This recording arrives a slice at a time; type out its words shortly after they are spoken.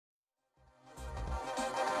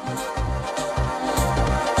This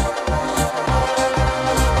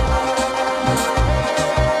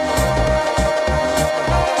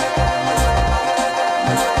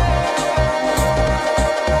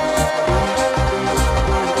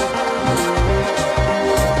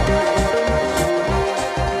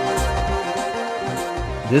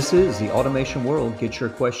is the Automation World Get Your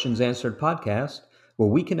Questions Answered podcast, where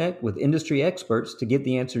we connect with industry experts to get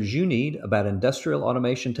the answers you need about industrial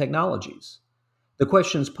automation technologies. The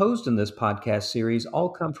questions posed in this podcast series all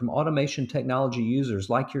come from automation technology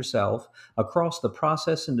users like yourself across the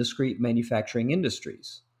process and discrete manufacturing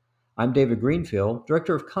industries. I'm David Greenfield,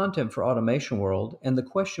 Director of Content for Automation World, and the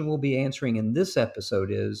question we'll be answering in this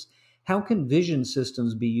episode is, how can vision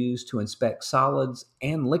systems be used to inspect solids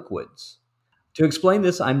and liquids? To explain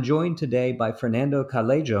this, I'm joined today by Fernando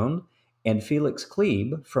Callejon and Felix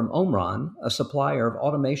Klebe from Omron, a supplier of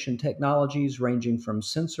automation technologies ranging from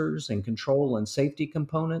sensors and control and safety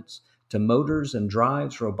components to motors and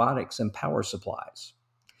drives, robotics, and power supplies.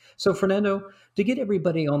 So, Fernando, to get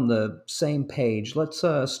everybody on the same page, let's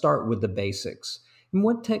start with the basics. And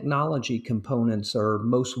what technology components are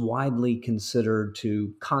most widely considered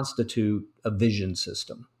to constitute a vision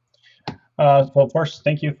system? Well, first,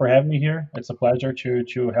 thank you for having me here. It's a pleasure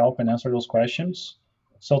to help and answer those questions.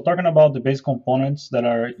 So, talking about the basic components that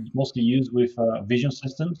are mostly used with vision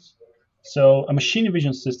systems. So, a machine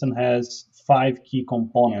vision system has 5 key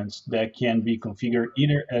components that can be configured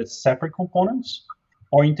either as separate components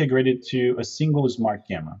or integrated to a single smart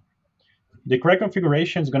camera. The correct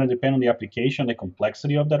configuration is going to depend on the application, the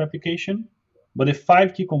complexity of that application. But the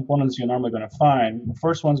 5 key components you're normally going to find, the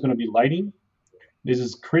first one is going to be lighting. This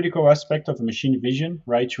is a critical aspect of machine vision,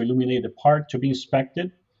 right? To illuminate the part to be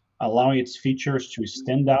inspected, allowing its features to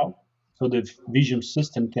stand out so the vision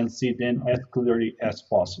system can see them as clearly as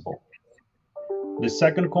possible. The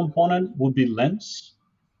second component would be lens,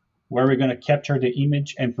 where we're going to capture the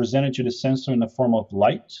image and present it to the sensor in the form of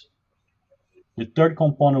light. The third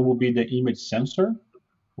component will be the image sensor,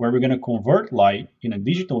 where we're going to convert light in a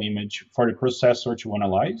digital image for the processor to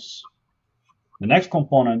analyze. The next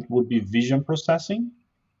component would be vision processing,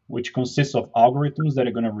 which consists of algorithms that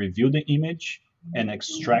are going to review the image and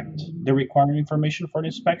extract the required information for the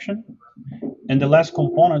inspection. And the last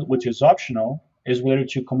component, which is optional, is related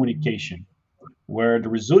to communication, where the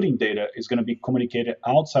resulting data is going to be communicated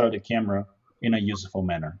outside of the camera in a useful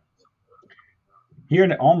manner. Here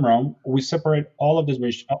in Omron, we separate all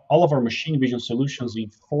of our machine vision solutions in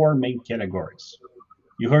 4 main categories.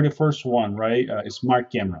 You heard the first one, right? A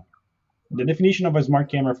smart camera. The definition of a smart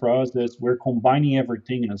camera for us is we're combining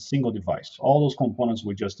everything in a single device, all those components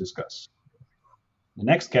we just discussed. The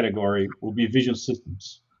next category will be vision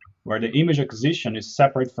systems, where the image acquisition is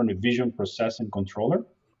separate from the vision processing controller.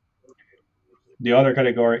 The other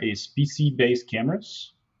category is PC-based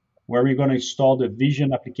cameras, where we're going to install the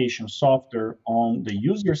vision application software on the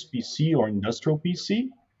user's PC or industrial PC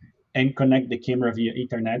and connect the camera via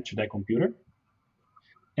Ethernet to that computer.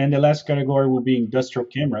 And the last category will be industrial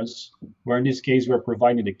cameras, where in this case, we're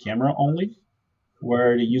providing the camera only,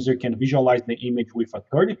 where the user can visualize the image with a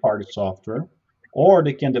third-party software, or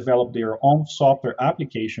they can develop their own software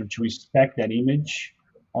application to inspect that image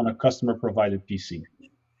on a customer-provided PC.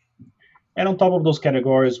 And on top of those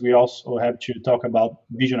categories, we also have to talk about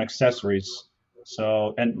vision accessories.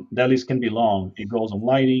 So, and that list can be long. It goes on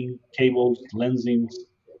lighting, cables, lensings,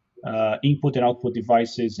 input and output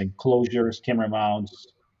devices, enclosures, camera mounts,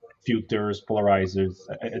 filters, polarizers.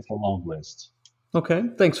 It's a long list. Okay,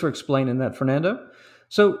 thanks for explaining that, Fernando.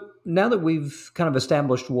 So now that we've kind of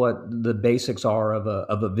established what the basics are of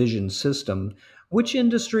a vision system, which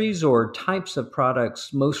industries or types of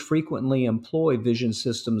products most frequently employ vision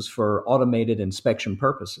systems for automated inspection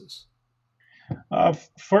purposes?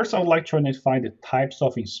 First, I would like to identify the types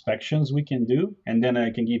of inspections we can do, and then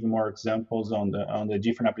I can give you more examples on the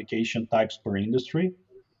different application types per industry.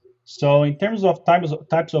 So in terms of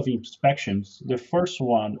types of inspections, the first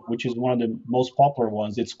one, which is one of the most popular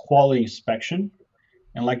ones, it's quality inspection.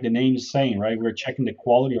 And like the name is saying, right, we're checking the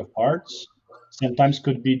quality of parts. Sometimes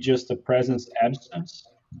could be just the presence absence.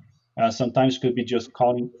 Sometimes could be just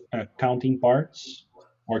counting parts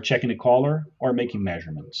or checking the color or making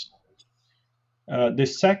measurements. The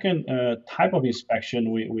second type of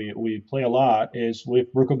inspection we play a lot is with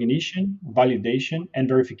recognition, validation, and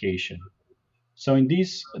verification. So in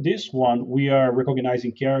this one, we are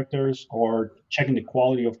recognizing characters or checking the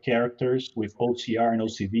quality of characters with OCR and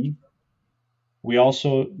OCR. We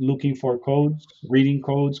also looking for codes. Reading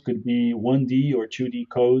codes could be 1D or 2D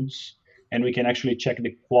codes, and we can actually check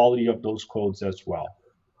the quality of those codes as well.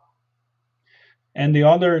 And the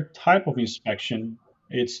other type of inspection,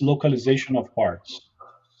 it's localization of parts.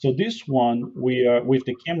 So this one, we are with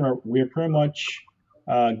the camera, we are pretty much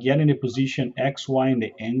getting the position X, Y, and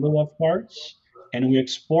the angle of parts, and we're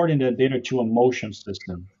exporting that data to a motion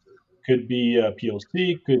system. Could be a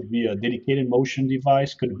PLC, could be a dedicated motion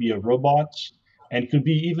device, could be a robot, and could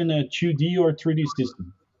be even a 2D or 3D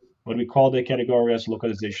system, what we call the category as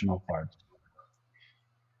localization of parts.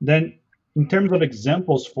 Then, in terms of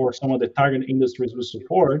examples for some of the target industries we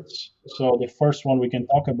support, so the first one we can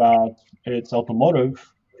talk about, it's automotive.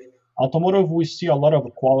 Automotive, we see a lot of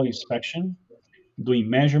quality inspection, doing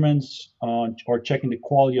measurements or checking the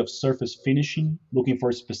quality of surface finishing, looking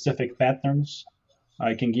for specific patterns.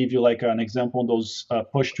 I can give you like an example of those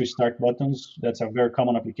push to start buttons. That's a very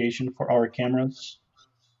common application for our cameras.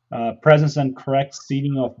 Presence and correct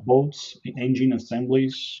seating of bolts in engine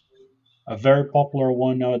assemblies. A very popular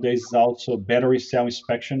one nowadays is also battery cell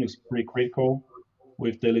inspection is pretty critical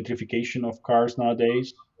with the electrification of cars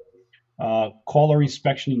nowadays. Color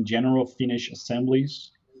inspection in general, finish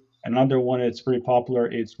assemblies. Another one that's pretty popular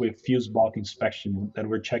is with fuse box inspection that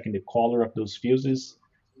we're checking the color of those fuses,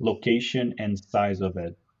 location, and size of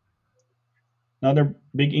it. Another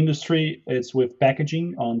big industry is with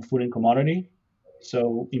packaging on food and commodity.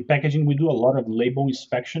 So in packaging, we do a lot of label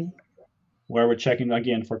inspection where we're checking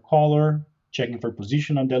again for color, checking for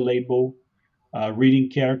position on the label,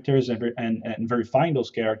 reading characters and verifying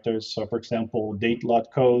those characters. So for example, date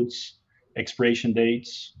lot codes, expiration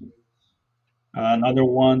dates. Another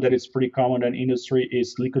one that is pretty common in industry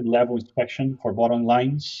is liquid level inspection for bottom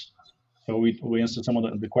lines. So we answered some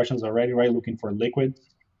of the questions already, right? Looking for liquid.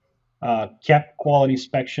 Cap quality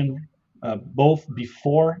inspection, both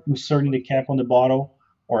before inserting the cap on the bottle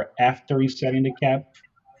or after inserting the cap.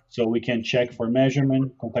 So we can check for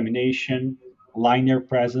measurement, contamination, liner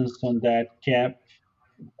presence on that cap,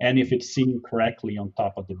 and if it's sitting correctly on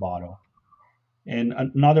top of the bottle. And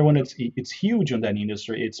another one that's it's huge on that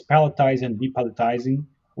industry, it's palletizing and depalletizing,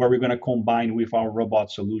 where we're going to combine with our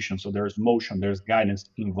robot solution. So there's motion, there's guidance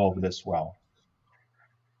involved as well.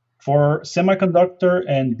 For semiconductor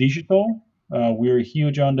and digital, we're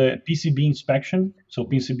huge on the PCB inspection. So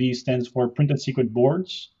PCB stands for printed circuit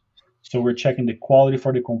boards. So we're checking the quality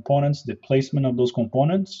for the components, the placement of those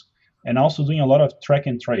components, and also doing a lot of track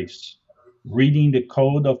and trace, reading the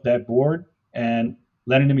code of that board and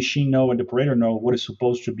letting the machine know and the operator know what is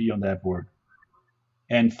supposed to be on that board.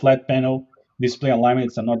 And flat panel display alignment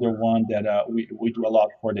is another one that we do a lot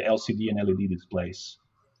for the LCD and LED displays.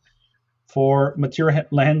 For material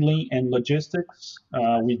handling and logistics,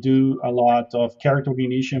 we do a lot of character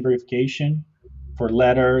recognition verification for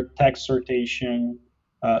letter, text sortation,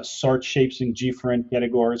 sort shapes in different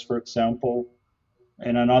categories, for example.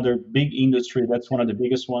 And another big industry, that's one of the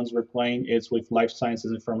biggest ones we're playing, is with life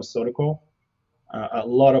sciences and pharmaceutical. A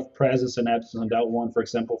lot of presence and absence on that one, for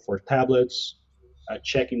example, for tablets,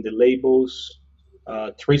 checking the labels,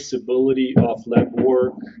 traceability of lab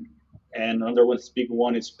work, and another one's big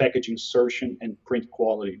one is package insertion and print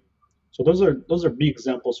quality. So those are big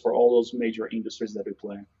examples for all those major industries that we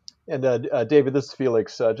play. And David, this is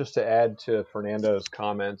Felix. Just to add to Fernando's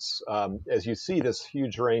comments, as you see this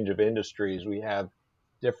huge range of industries, we have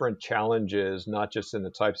different challenges, not just in the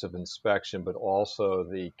types of inspection, but also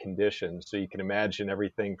the conditions. So you can imagine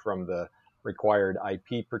everything from the required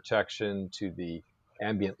IP protection to the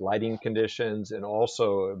ambient lighting conditions, and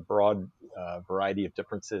also a broad variety of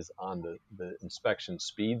differences on the inspection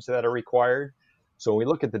speeds that are required. So when we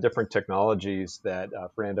look at the different technologies that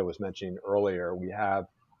Fernando was mentioning earlier, we have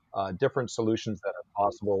different solutions that are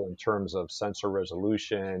possible in terms of sensor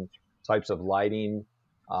resolution, types of lighting,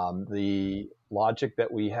 the logic that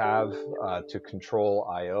we have to control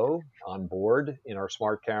I/O on board in our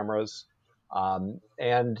smart cameras,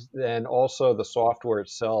 and then also the software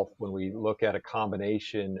itself. When we look at a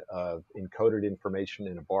combination of encoded information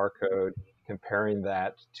in a barcode, comparing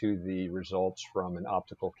that to the results from an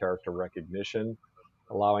optical character recognition,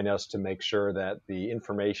 allowing us to make sure that the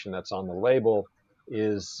information that's on the label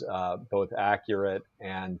is both accurate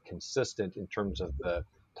and consistent in terms of the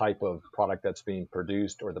type of product that's being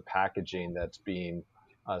produced or the packaging that's being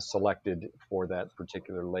selected for that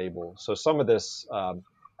particular label. So some of this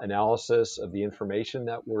analysis of the information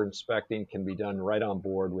that we're inspecting can be done right on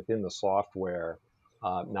board within the software,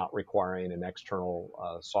 not requiring an external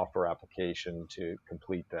software application to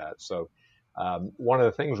complete that. So one of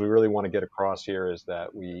the things we really want to get across here is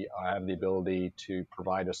that we have the ability to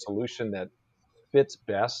provide a solution that fits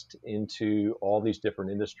best into all these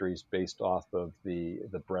different industries based off of the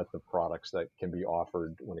breadth of products that can be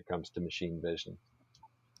offered when it comes to machine vision.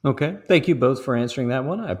 Okay. Thank you both for answering that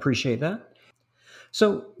one. I appreciate that.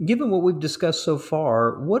 So, given what we've discussed so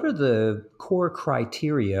far, what are the core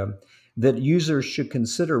criteria that users should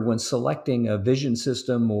consider when selecting a vision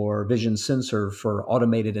system or vision sensor for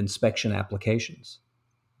automated inspection applications?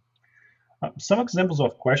 Some examples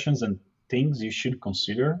of questions and things you should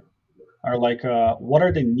consider are like, what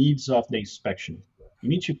are the needs of the inspection? You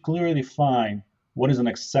need to clearly define what is an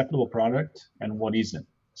acceptable product and what isn't.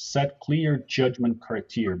 Set clear judgment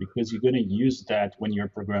criteria because you're going to use that when you're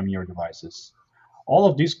programming your devices. All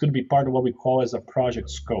of this could be part of what we call as a project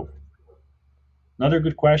scope. Another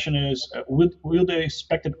good question is, will the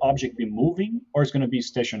expected object be moving or is it going to be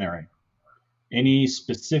stationary? Any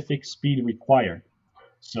specific speed required?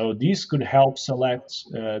 So these could help select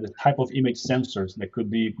the type of image sensors that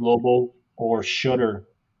could be global or shutter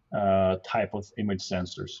type of image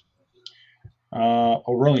sensors.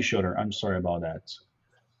 Or rolling shutter, I'm sorry about that.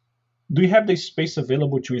 Do you have the space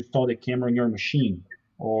available to install the camera in your machine?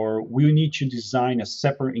 Or will you need to design a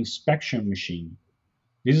separate inspection machine?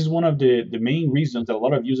 This is one of the main reasons that a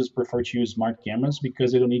lot of users prefer to use smart cameras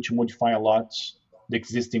because they don't need to modify a lot the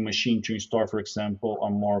existing machine to install, for example, a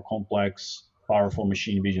more complex, powerful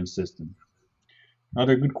machine vision system.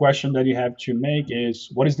 Another good question that you have to make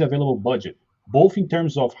is what is the available budget, both in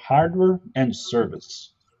terms of hardware and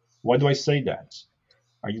service? Why do I say that?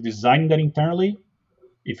 Are you designing that internally?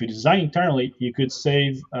 If you design internally, you could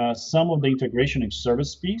save some of the integration and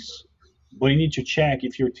service piece, but you need to check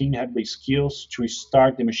if your team have the skills to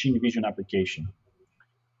start the machine vision application.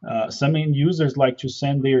 Some end users like to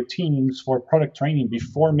send their teams for product training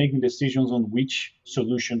before making decisions on which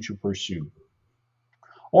solution to pursue.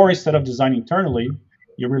 Or instead of designing internally,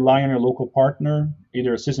 you rely on your local partner,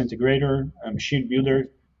 either a system integrator, a machine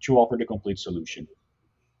builder, to offer the complete solution.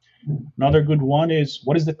 Another good one is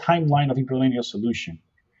what is the timeline of implementing a solution?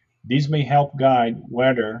 These may help guide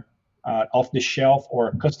whether off-the-shelf or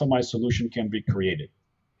a customized solution can be created.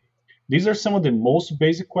 These are some of the most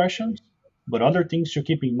basic questions, but other things to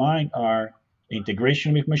keep in mind are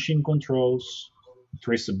integration with machine controls,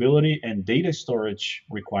 traceability and data storage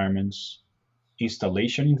requirements,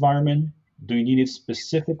 installation environment. Do you need a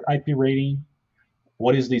specific IP rating?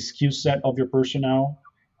 What is the skill set of your personnel?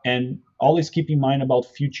 And always keep in mind about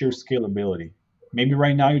future scalability. Maybe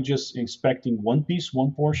right now you're just inspecting one piece,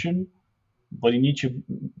 one portion, but you need to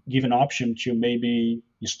give an option to maybe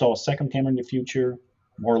install a second camera in the future,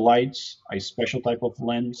 more lights, a special type of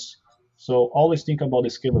lens. So always think about the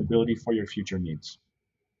scalability for your future needs.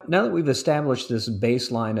 Now that we've established this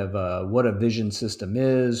baseline of what a vision system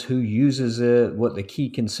is, who uses it, what the key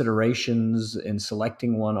considerations in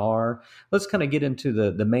selecting one are, let's kind of get into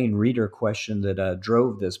the main reader question that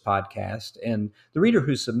drove this podcast. And the reader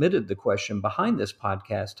who submitted the question behind this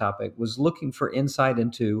podcast topic was looking for insight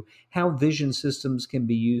into how vision systems can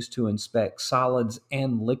be used to inspect solids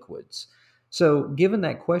and liquids. So, given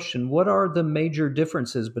that question, what are the major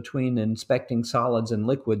differences between inspecting solids and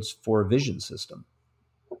liquids for a vision system?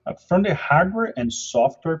 From the hardware and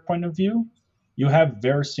software point of view, you have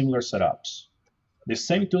very similar setups. The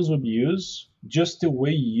same tools will be used, just the way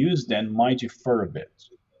you use them might differ a bit.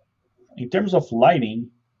 In terms of lighting,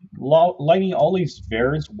 lighting always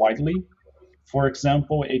varies widely. For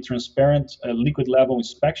example, a transparent liquid level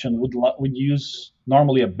inspection would use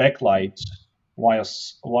normally a backlight,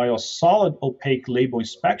 while a solid opaque label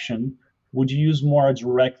inspection would use more a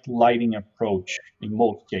direct lighting approach in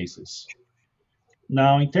most cases.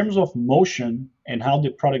 Now, in terms of motion and how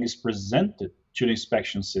the product is presented to the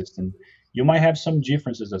inspection system, you might have some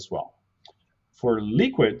differences as well. For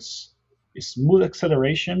liquids, smooth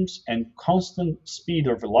accelerations and constant speed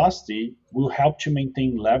or velocity will help to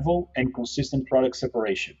maintain level and consistent product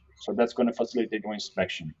separation. So that's going to facilitate your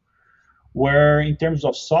inspection. Where in terms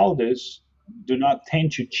of solids, do not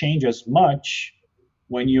tend to change as much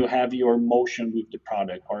when you have your motion with the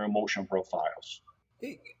product or your motion profiles.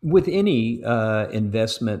 With any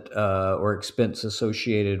investment or expense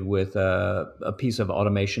associated with a piece of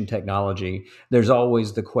automation technology, there's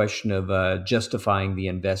always the question of justifying the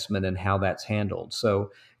investment and how that's handled. So,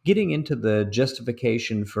 getting into the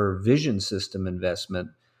justification for vision system investment,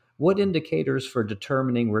 what indicators for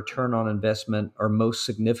determining return on investment are most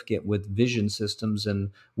significant with vision systems, and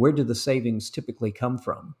where do the savings typically come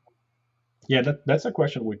from? Yeah, that's a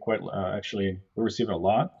question we quite actually we receive a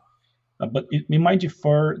lot. But it might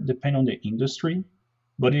differ depending on the industry.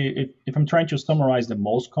 But if I'm trying to summarize the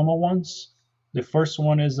most common ones, the first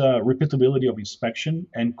one is repeatability of inspection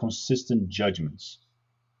and consistent judgments.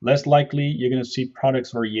 Less likely you're going to see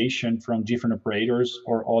products variation from different operators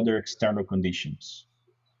or other external conditions.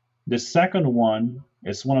 The second one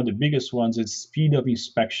is one of the biggest ones is speed of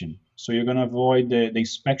inspection. So you're going to avoid the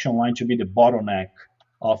inspection line to be the bottleneck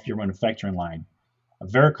of your manufacturing line. A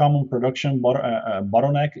very common production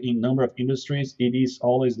bottleneck in number of industries, it is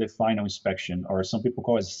always the final inspection, or some people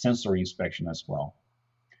call it sensory inspection as well.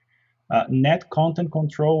 Net content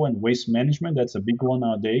control and waste management, that's a big one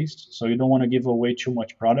nowadays. So you don't want to give away too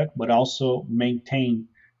much product, but also maintain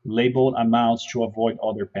labeled amounts to avoid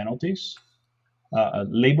other penalties.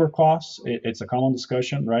 Labor costs, it's a common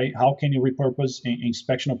discussion, right? How can you repurpose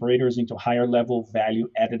inspection operators into higher level value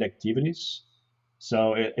added activities?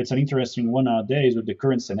 So it's an interesting one nowadays with the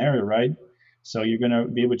current scenario, right? So you're going to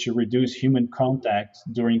be able to reduce human contact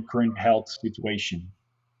during current health situation.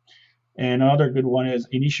 And another good one is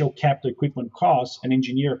initial capital equipment costs and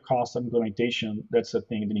engineer cost implementation. That's a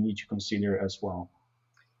thing that you need to consider as well.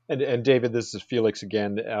 And David, this is Felix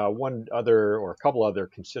again. One other or a couple other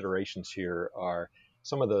considerations here are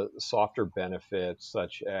some of the softer benefits,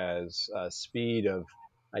 such as speed of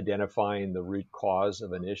identifying the root cause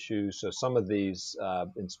of an issue. So some of these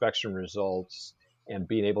inspection results and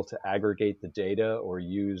being able to aggregate the data or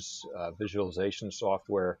use visualization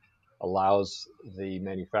software allows the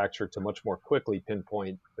manufacturer to much more quickly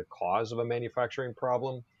pinpoint the cause of a manufacturing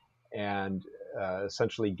problem and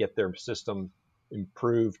essentially get their system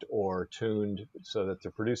improved or tuned so that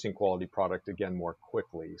they're producing quality product again more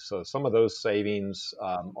quickly. So some of those savings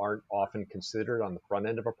aren't often considered on the front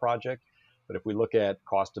end of a project. But if we look at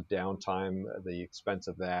cost of downtime, the expense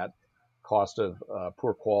of that, cost of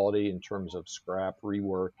poor quality in terms of scrap,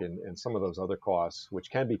 rework, and some of those other costs,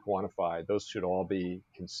 which can be quantified, those should all be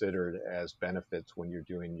considered as benefits when you're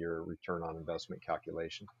doing your return on investment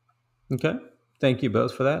calculation. Okay. Thank you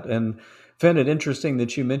both for that. And found it interesting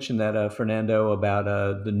that you mentioned that, Fernando, about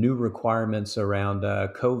the new requirements around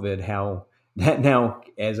COVID, how that now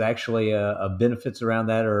is actually benefits around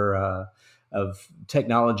that or of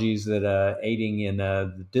technologies that aiding in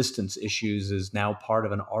the distance issues is now part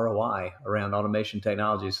of an ROI around automation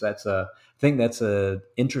technology. So that's I think that's a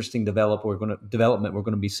interesting development we're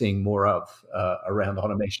going to be seeing more of around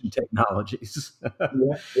automation technologies.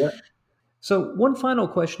 Yeah. So one final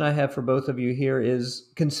question I have for both of you here is,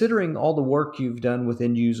 considering all the work you've done with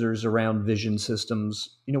end users around vision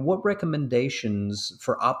systems, what recommendations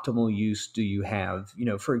for optimal use do you have?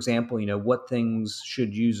 For example, what things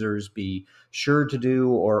should users be sure to do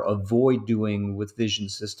or avoid doing with vision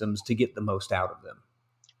systems to get the most out of them?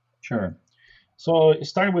 Sure. So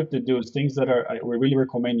start with those things that we really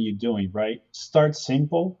recommend you doing, right? Start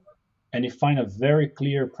simple and define a very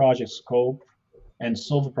clear project scope and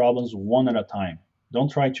solve problems one at a time.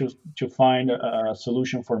 Don't try to find a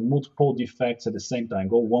solution for multiple defects at the same time.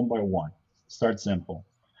 Go one by one. Start simple.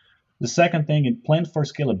 The second thing is plan for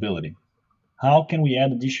scalability. How can we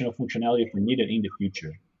add additional functionality if we need it in the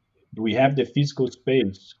future? Do we have the physical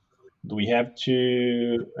space? Do we have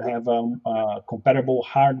to have compatible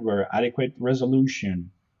hardware, adequate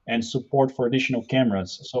resolution, and support for additional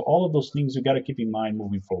cameras? So all of those things you got to keep in mind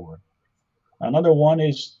moving forward. Another one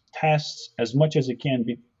is test as much as you can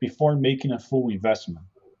before making a full investment.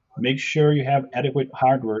 Make sure you have adequate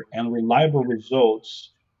hardware and reliable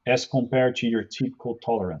results as compared to your typical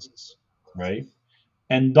tolerances, right?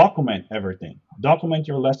 And document everything. Document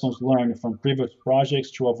your lessons learned from previous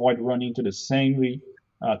projects to avoid running into the same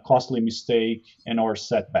costly mistake and or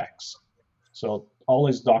setbacks. So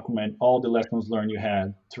always document all the lessons learned you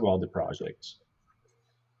had throughout the projects.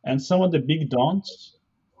 And some of the big don'ts: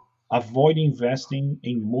 avoid investing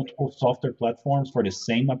in multiple software platforms for the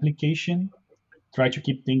same application. Try to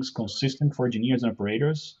keep things consistent for engineers and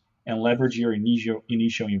operators and leverage your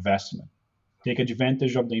initial investment. Take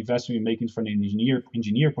advantage of the investment you're making from the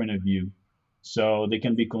engineer point of view so they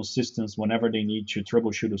can be consistent whenever they need to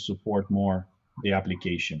troubleshoot or support more the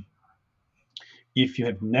application. If you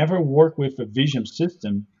have never worked with a vision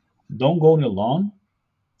system, don't go it alone.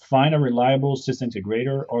 Find a reliable system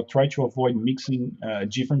integrator or try to avoid mixing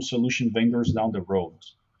different solution vendors down the road.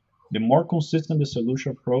 The more consistent the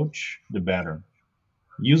solution approach, the better.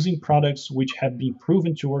 Using products which have been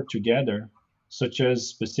proven to work together, such as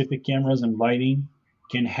specific cameras and lighting,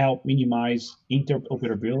 can help minimize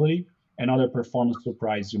interoperability and other performance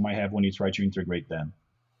surprises you might have when you try to integrate them.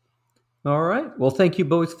 All right. Well, thank you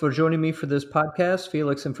both for joining me for this podcast,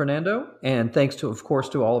 Felix and Fernando. And thanks to, of course,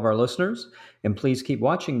 to all of our listeners. And please keep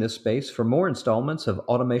watching this space for more installments of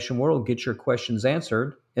Automation World Get Your Questions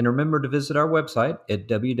Answered. And remember to visit our website at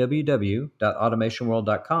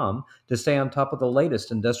www.automationworld.com to stay on top of the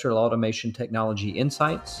latest industrial automation technology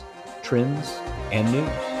insights, trends, and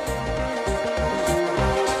news.